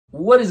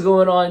What is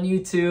going on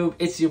YouTube?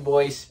 It's your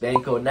boy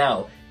Spanko.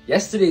 Now,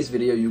 yesterday's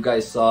video you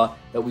guys saw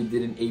that we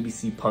did an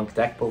ABC P.U.N.K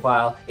deck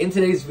profile. In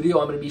today's video,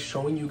 I'm going to be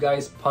showing you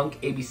guys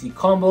P.U.N.K ABC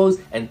combos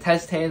and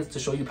test hands to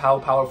show you how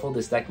powerful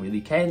this deck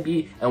really can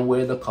be and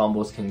where the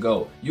combos can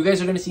go. You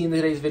guys are going to see in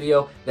today's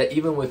video that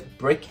even with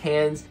brick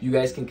hands, you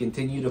guys can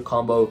continue to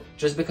combo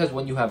just because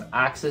when you have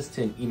access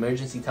to an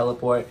emergency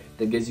teleport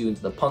that gets you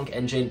into the P.U.N.K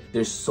engine,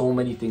 there's so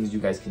many things you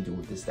guys can do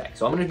with this deck.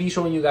 So I'm going to be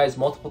showing you guys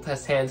multiple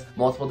test hands,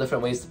 multiple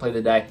different ways to play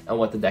the deck, and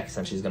what the deck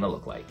essentially is going to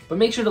look like. But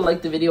make sure to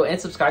like the video and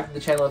subscribe to the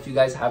channel if you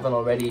guys haven't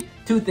already.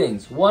 Two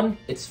things. One,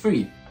 it's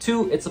free.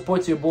 Two, it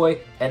supports your boy.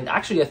 And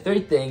actually a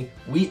third thing,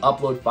 we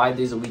upload 5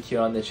 days a week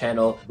here on the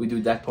channel. We do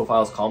deck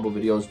profiles, combo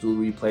videos, duel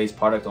replays,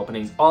 product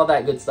openings, all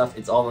that good stuff.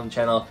 It's all on the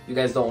channel. You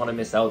guys don't want to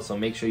miss out, so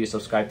make sure you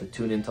subscribe to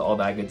tune into all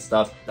that good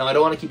stuff. Now, I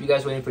don't want to keep you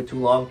guys waiting for too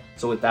long,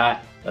 so with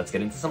that, let's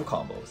get into some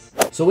combos.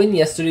 So in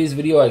yesterday's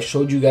video, I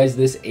showed you guys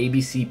this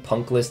ABC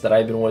P.U.N.K list that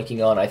I've been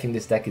working on. I think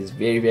this deck is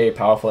very, very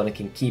powerful and it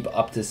can keep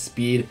up to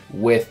speed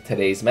with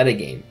today's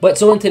metagame. But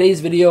so in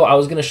today's video, I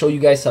was going to show you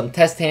guys some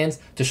test hands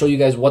to show you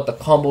guys what the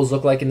combos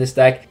look like in this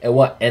deck and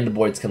what end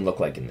boards can look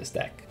like in this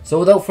deck. So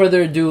without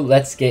further ado,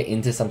 let's get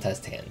into some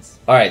test hands.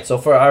 Alright, so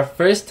for our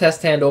first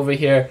test hand over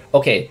here,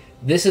 okay,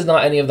 this is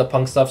not any of the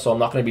P.U.N.K stuff, so I'm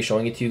not going to be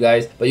showing it to you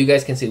guys. But you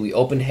guys can see we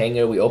opened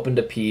Hanger, we opened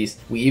a piece,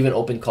 we even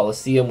opened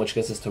Coliseum, which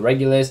gets us to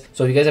Regulus.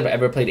 So if you guys have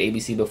ever played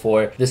ABC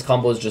before, this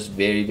combo is just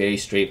very, very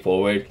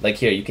straightforward. Like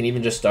here, you can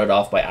even just start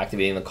off by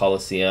activating the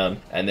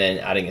Coliseum and then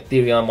adding a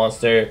Therion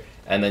monster.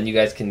 And then you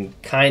guys can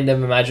kind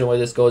of imagine where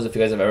this goes if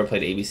you guys have ever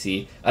played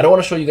ABC. I don't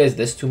want to show you guys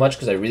this too much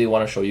because I really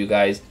want to show you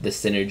guys the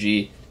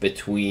synergy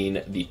between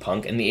the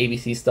P.U.N.K and the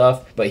ABC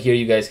stuff. But here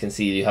you guys can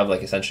see you have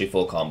like essentially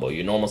full combo.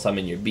 You normal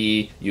summon your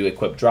B, you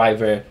equip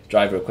Driver,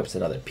 Driver equips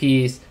another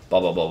piece,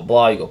 blah, blah, blah, blah,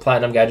 blah. You go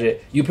Platinum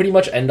Gadget. You pretty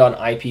much end on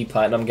IP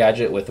Platinum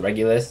Gadget with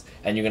Regulus,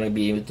 and you're going to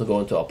be able to go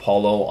into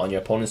Apollo on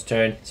your opponent's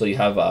turn. So you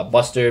have a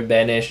Buster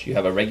Banish, you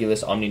have a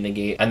Regulus Omni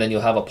Negate, and then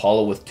you'll have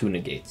Apollo with 2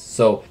 negates.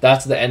 So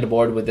that's the end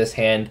board with this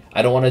hand.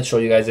 I don't want to show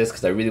you guys this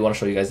because I really want to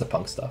show you guys the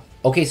P.U.N.K stuff.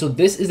 Okay, so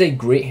this is a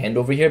great hand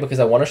over here because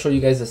I want to show you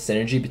guys the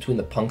synergy between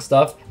the P.U.N.K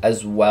stuff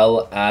as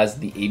well as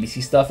the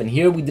ABC stuff. And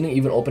here we didn't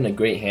even open a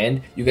great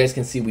hand. You guys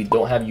can see we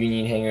don't have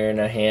Union Hanger in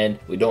our hand.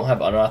 We don't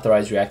have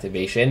unauthorized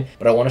reactivation,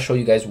 but I want to show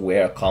you guys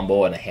where a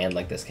combo and a hand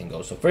like this can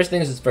go. So first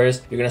things is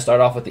first, you're going to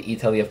start off with the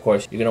E-Telly, of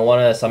course. You're going to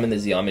want to summon the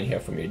Xiamen here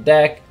from your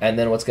deck. And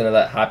then what's going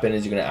to happen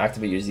is you're going to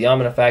activate your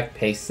Xiamen effect,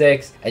 pay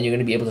 6, and you're going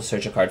to be able to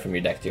search a card from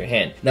your deck to your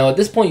hand. Now at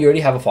this point, you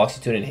already have a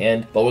Foxy Tune in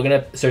hand, but we're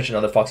going to search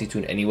another Foxy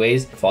Tune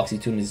anyways. Foxy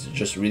Tune is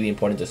just really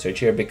important to search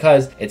here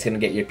because it's going to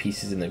get your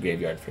pieces in the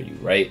graveyard for you,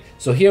 right?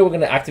 So here we're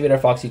going to activate our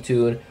Foxy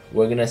Tune.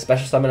 We're going to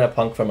special summon a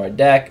P.U.N.K from our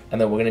deck, and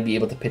then we're going to be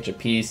able to pitch a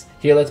piece.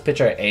 Here, let's pitch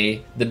our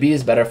A. The B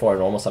is better for a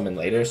normal summon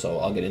later, so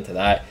I'll get into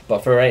that. But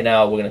for right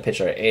now, we're going to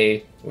pitch our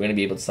A. We're going to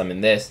be able to summon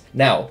this.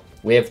 Now,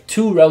 we have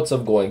 2 routes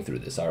of going through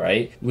this,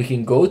 alright? We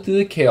can go through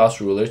the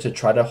Chaos Ruler to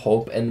try to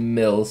hope and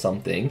mill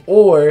something,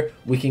 or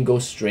we can go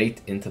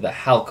straight into the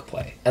Hulk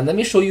play. And let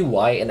me show you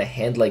why in a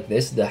hand like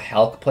this, the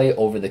Hulk play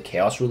over the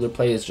Chaos Ruler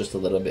play is just a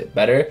little bit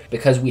better,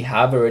 because we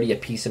have already a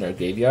piece in our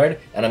graveyard,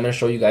 and I'm going to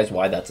show you guys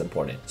why that's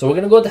important. So we're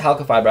going to go to Hulk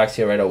Fibrax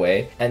here right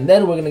away, and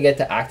then we're going to get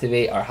to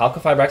activate our Hulk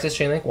Fibrax as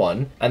Chainlink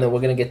 1, and then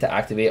we're going to get to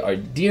activate our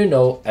Deer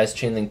Note as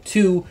Chainlink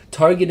 2,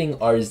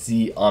 targeting our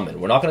Z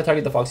Almond. We're not going to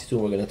target the Foxy Tool,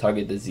 we're going to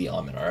target the Z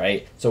Almond, alright?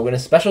 So we're going to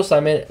special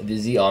summon the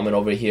Z Almond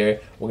over here.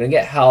 We're going to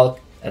get Hulk,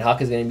 and Hulk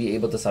is going to be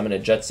able to summon a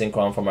Jet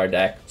Synchron from our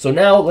deck. So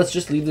now let's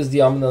just leave this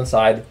Z Almond on the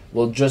side.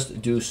 We'll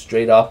just do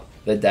straight up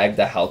the deck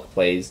that Hulk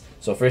plays.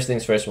 So first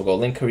things first, we'll go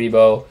Link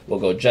Karibo, we'll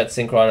go Jet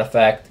Synchron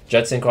effect.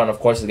 Jet Synchron, of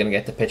course, is going to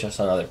get to pitch us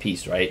another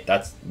piece, right?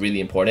 That's really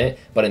important.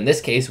 But in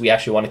this case, we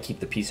actually want to keep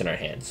the piece in our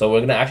hand. So we're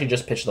going to actually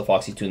just pitch the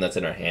Foxy Tune that's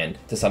in our hand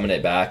to summon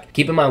it back.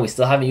 Keep in mind, we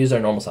still haven't used our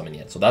normal summon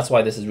yet. So that's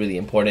why this is really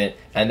important.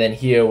 And then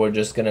here, we're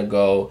just going to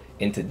go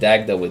into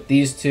Dagda with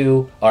these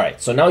 2.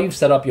 Alright, so now you've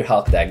set up your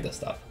Hulk Dagda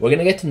stuff. We're going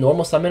to get to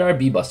normal summon our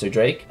B-Buster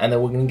Drake, and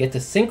then we're going to get to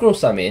synchro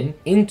summon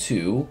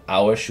into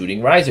our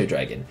Shooting Riser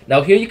Dragon.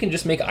 Now here you can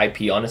just make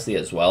IP honestly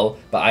as well,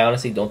 but I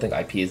honestly don't think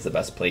IP is the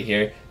best play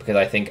here because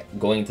I think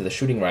going into the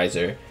Shooting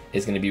Riser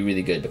is going to be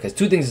really good because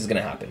 2 things is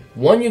going to happen.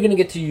 One, you're going to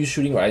get to use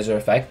Shooting Riser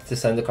effect to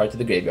send the card to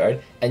the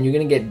graveyard, and you're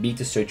going to get B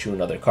to search you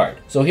another card.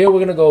 So here we're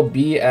going to go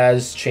B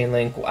as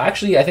Chainlink. Well,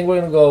 actually, I think we're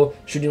going to go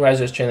Shooting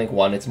Riser as Chainlink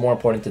 1. It's more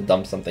important to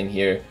dump something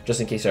here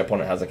just in case our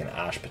opponent has like an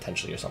Ash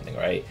potentially or something,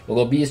 right?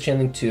 We'll go B as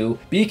Chainlink 2.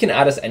 B can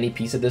add us any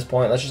piece at this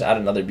point. Let's just add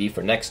another B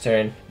for next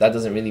turn. That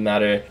doesn't really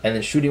matter. And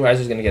then Shooting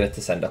Riser is going to get it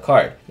to send a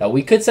card. Now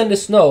we could send a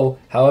Snow.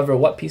 However,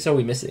 what piece are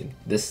we missing?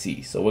 The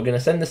C. So we're going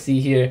to send the C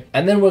here,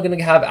 and then we're going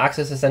to have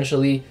access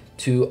essentially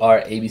to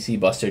our ABC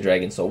Buster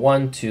Dragon. So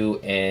 1, 2,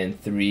 and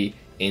 3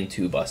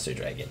 into Buster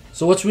Dragon.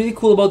 So what's really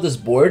cool about this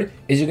board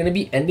is you're going to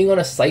be ending on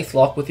a Scythe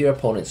lock with your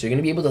opponent. So you're going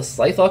to be able to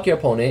Scythe lock your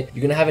opponent.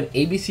 You're going to have an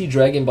ABC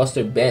Dragon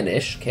Buster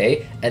banish,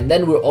 okay? And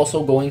then we're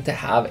also going to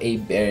have a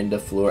Baron de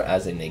Fleur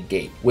as a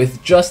negate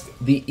with just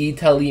the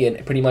E-Telly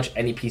and pretty much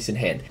any piece in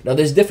hand. Now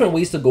there's different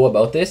ways to go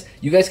about this.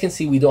 You guys can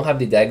see we don't have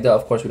the Dagda.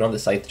 Of course, we don't have the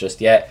Scythe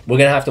just yet. We're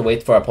going to have to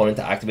wait for our opponent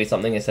to activate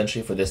something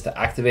essentially for this to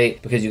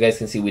activate, because you guys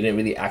can see we didn't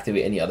really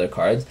activate any other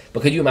cards.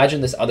 But could you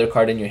imagine this other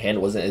card in your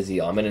hand wasn't a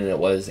Xiamen and it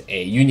was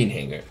a Union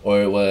Hanger,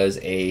 or it was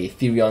a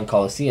P.U.N.K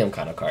Coliseum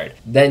kind of card?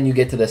 Then you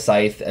get to the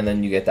Scythe and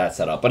then you get that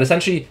set up. But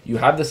essentially you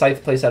have the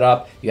Scythe play set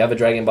up, you have a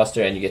Dragon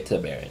Buster, and you get to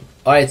the Baron.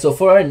 Alright, so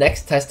for our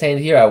next test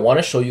hand here, I want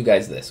to show you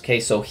guys this. Okay,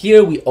 so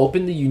here we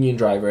open the Union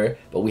Driver,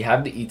 but we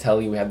have the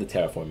E-Telly, we have the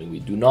Terraforming. We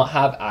do not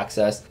have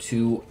access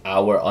to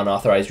our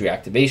unauthorized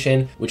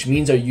reactivation, which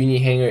means our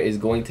Union Hanger is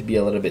going to be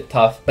a little bit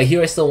tough. But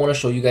here I still want to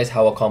show you guys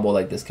how a combo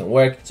like this can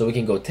work. So we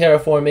can go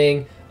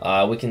Terraforming.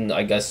 We can,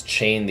 I guess,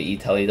 chain the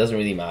E-Telly. It doesn't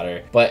really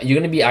matter. But you're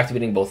going to be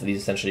activating both of these,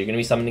 essentially. You're going to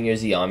be summoning your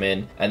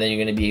Xiamen, and then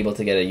you're going to be able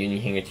to get a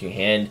Union Hanger to your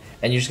hand.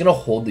 And you're just going to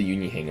hold the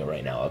Union Hanger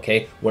right now,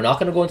 okay? We're not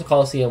going to go into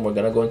Coliseum. We're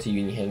going to go into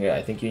Union Hanger.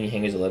 I think Union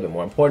Hanger is a little bit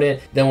more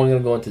important. Then we're going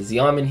to go into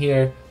Xiamen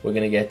here. We're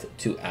going to get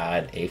to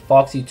add a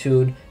Foxy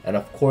Tune. And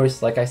of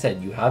course, like I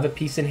said, you have a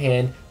piece in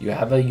hand. You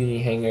have a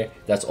Union Hanger.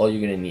 That's all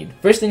you're going to need.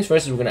 First things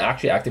first is we're going to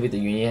actually activate the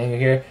Union Hanger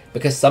here,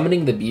 because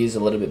summoning the B is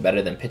a little bit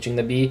better than pitching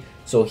the B.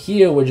 So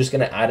here, we're just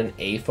going to add an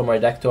A from our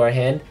deck to our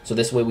hand. So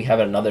this way we have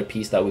another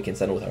piece that we can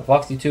send with our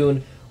Foxy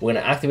Tune. We're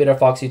going to activate our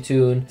Foxy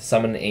Tune,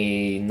 summon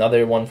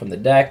another one from the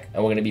deck,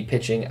 and we're going to be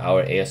pitching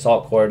our A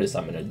Assault Core to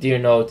summon a Deer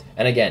Note.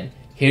 And again,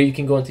 here you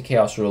can go into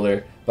Chaos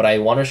Ruler, but I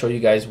want to show you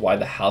guys why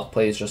the health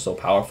play is just so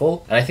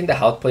powerful. And I think the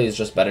health play is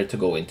just better to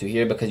go into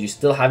here because you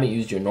still haven't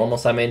used your normal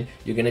summon.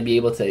 You're going to be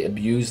able to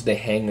abuse the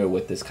hanger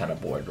with this kind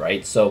of board,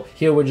 right? So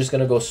here we're just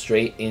going to go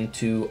straight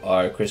into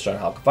our Crystron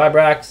Hulk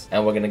Vibrax,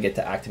 and we're going to get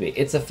to activate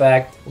its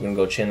effect. We're going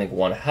to go Chain Link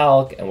 1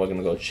 Hulk, and we're going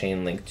to go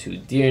Chain Link 2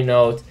 Deer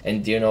Note.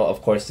 And Deer Note,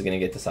 of course, is going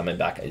to get to summon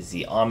back a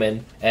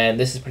Xiamen. And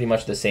this is pretty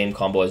much the same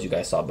combo as you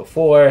guys saw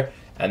before.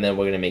 And then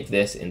we're going to make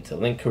this into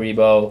Link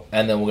Karibo.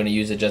 And then we're going to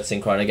use a Jet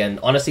Synchron again.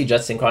 Honestly,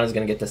 Jet Synchron is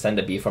going to get to send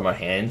a B from our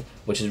hand,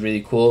 which is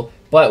really cool.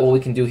 But what we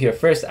can do here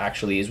first,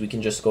 actually, is we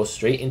can just go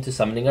straight into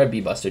summoning our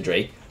B Buster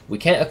Drake. We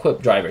can't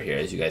equip Driver here,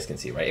 as you guys can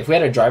see, right? If we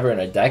had a Driver in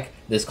our deck,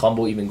 this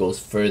combo even goes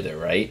further,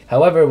 right?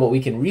 However, what we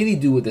can really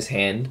do with this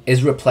hand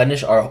is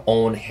replenish our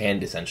own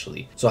hand,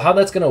 essentially. So how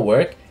that's going to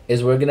work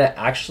is we're going to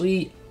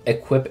actually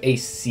equip a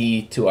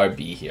C to our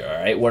B here,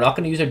 all right? We're not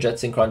going to use our Jet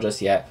Synchron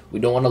just yet. We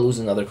don't want to lose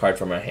another card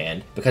from our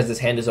hand because this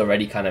hand is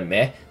already kind of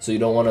meh, so you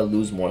don't want to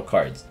lose more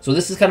cards. So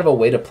this is kind of a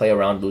way to play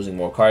around losing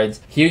more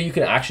cards. Here you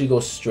can actually go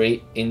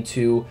straight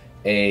into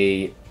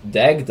a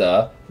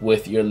Dagda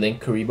with your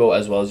Link Karibo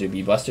as well as your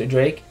B Buster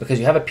Drake because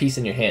you have a piece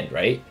in your hand,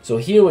 right? So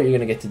here what you're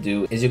going to get to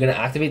do is you're going to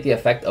activate the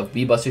effect of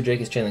B Buster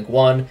Drake as Chain Link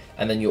 1,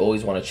 and then you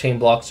always want to chain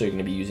block, so you're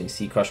going to be using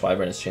C Crush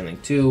Wyvern as Chain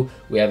Link 2.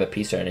 We have a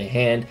piece in our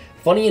hand.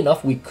 Funny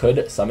enough, we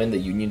could summon the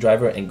Union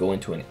Driver and go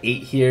into an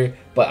 8 here,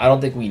 but I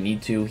don't think we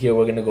need to. Here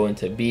we're going to go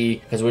into B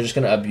because we're just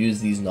going to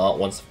abuse these not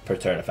once per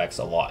turn effects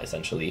a lot,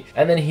 essentially.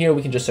 And then here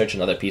we can just search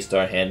another piece to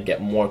our hand,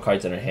 get more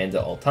cards in our hands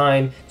at all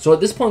time. So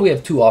at this point we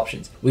have two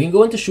options. We can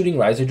go into Shooting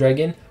Riser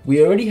Dragon.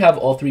 We already have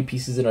all 3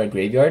 pieces in our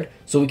graveyard,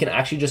 so we can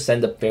actually just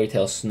send up Fairy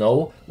Tail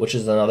Snow, which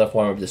is another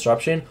form of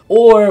disruption.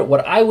 Or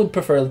what I would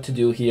prefer to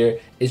do here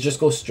is just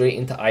go straight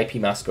into IP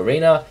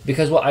Masquerena,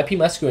 because what IP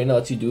Masquerena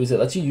lets you do is it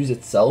lets you use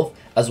itself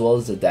as well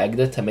as the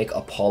Dagda to make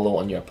Apollo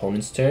on your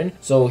opponent's turn.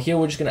 So here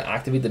we're just going to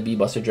activate the B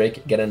Buster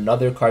Drake, get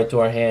another card to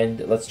our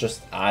hand. Let's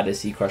just add a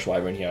C Crush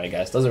Wyvern here, I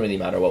guess. Doesn't really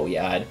matter what we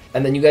add.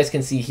 And then you guys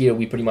can see here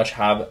we pretty much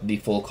have the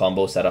full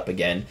combo set up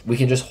again. We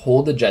can just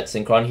hold the Jet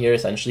Synchron here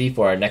essentially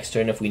for our next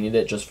turn if we need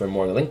it, just for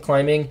more link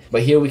climbing.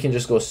 But here we can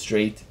just go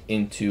straight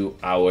into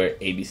our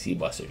ABC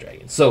Buster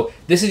Dragon. So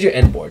this is your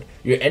end board.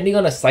 You're ending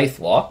on a Scythe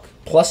Lock,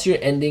 plus you're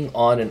ending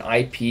on an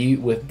IP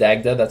with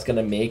Dagda that's going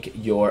to make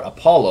your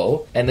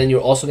Apollo, and then you're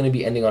also going to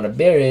be ending on a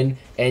Baron,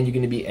 and you're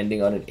going to be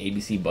ending on an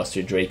ABC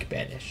Buster Drake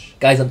Banish.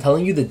 Guys, I'm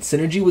telling you, the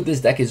synergy with this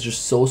deck is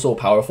just so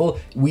powerful.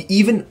 We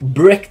even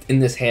bricked in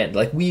this hand.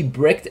 Like, we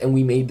bricked and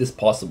we made this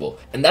possible.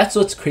 And that's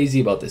what's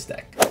crazy about this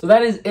deck. So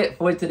that is it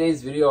for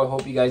today's video. I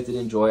hope you guys did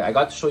enjoy. I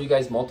got to show you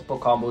guys multiple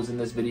combos in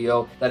this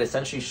video that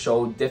essentially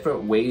show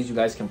different ways you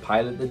guys can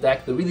pilot the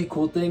deck. The really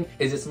cool thing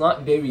is it's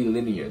not very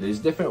linear. There's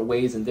different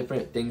ways and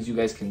different things you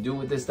guys can do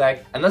with this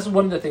deck. And that's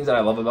one of the things that I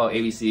love about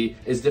ABC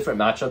is different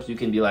matchups. You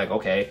can be like,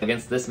 okay,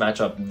 against this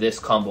matchup, this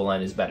combo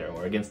line is better,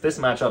 or against this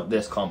matchup,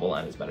 this combo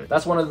line is better.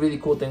 That's one of the really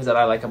cool things that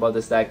I like about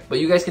this deck. But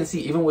you guys can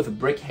see, even with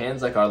brick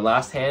hands like our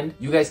last hand,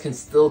 you guys can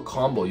still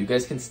combo. You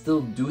guys can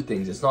still do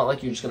things. It's not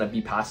like you're just gonna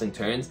be passing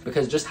turns,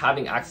 because just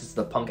having access to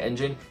the P.U.N.K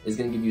engine is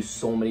gonna give you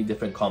so many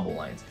different combo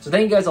lines. So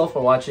thank you guys all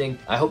for watching.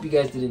 I hope you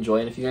guys did enjoy,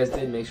 and if you guys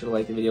did, make sure to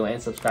like the video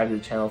and subscribe to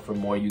the channel for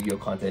more Yu-Gi-Oh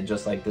content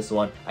just like this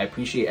one. I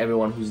appreciate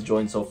everyone who's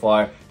joined so far.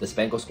 far. The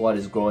Spanko squad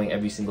is growing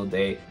every single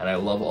day, and I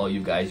love all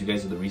you guys. You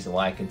guys are the reason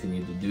why I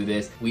continue to do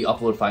this. We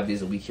upload 5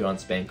 days a week here on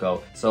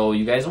Spanko, so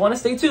you guys want to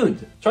stay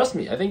tuned. Trust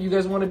me, I think you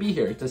guys want to be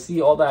here to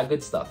see all that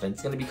good stuff, and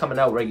it's going to be coming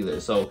out regular,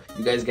 so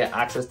you guys get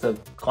access to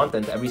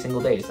content every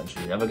single day,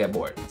 essentially. You never get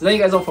bored. So thank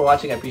you guys all for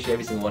watching. I appreciate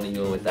every single one of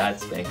you, and with that,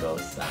 Spanko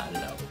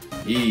signing out.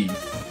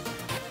 Peace.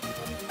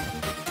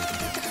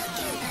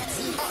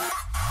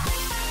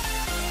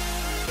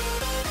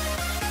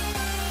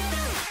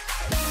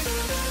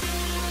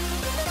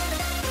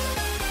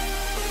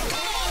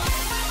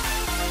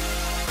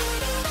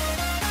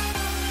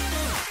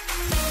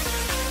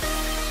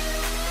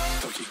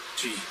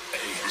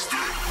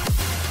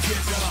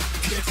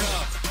 Get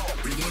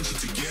up, we want you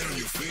to get on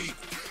your feet.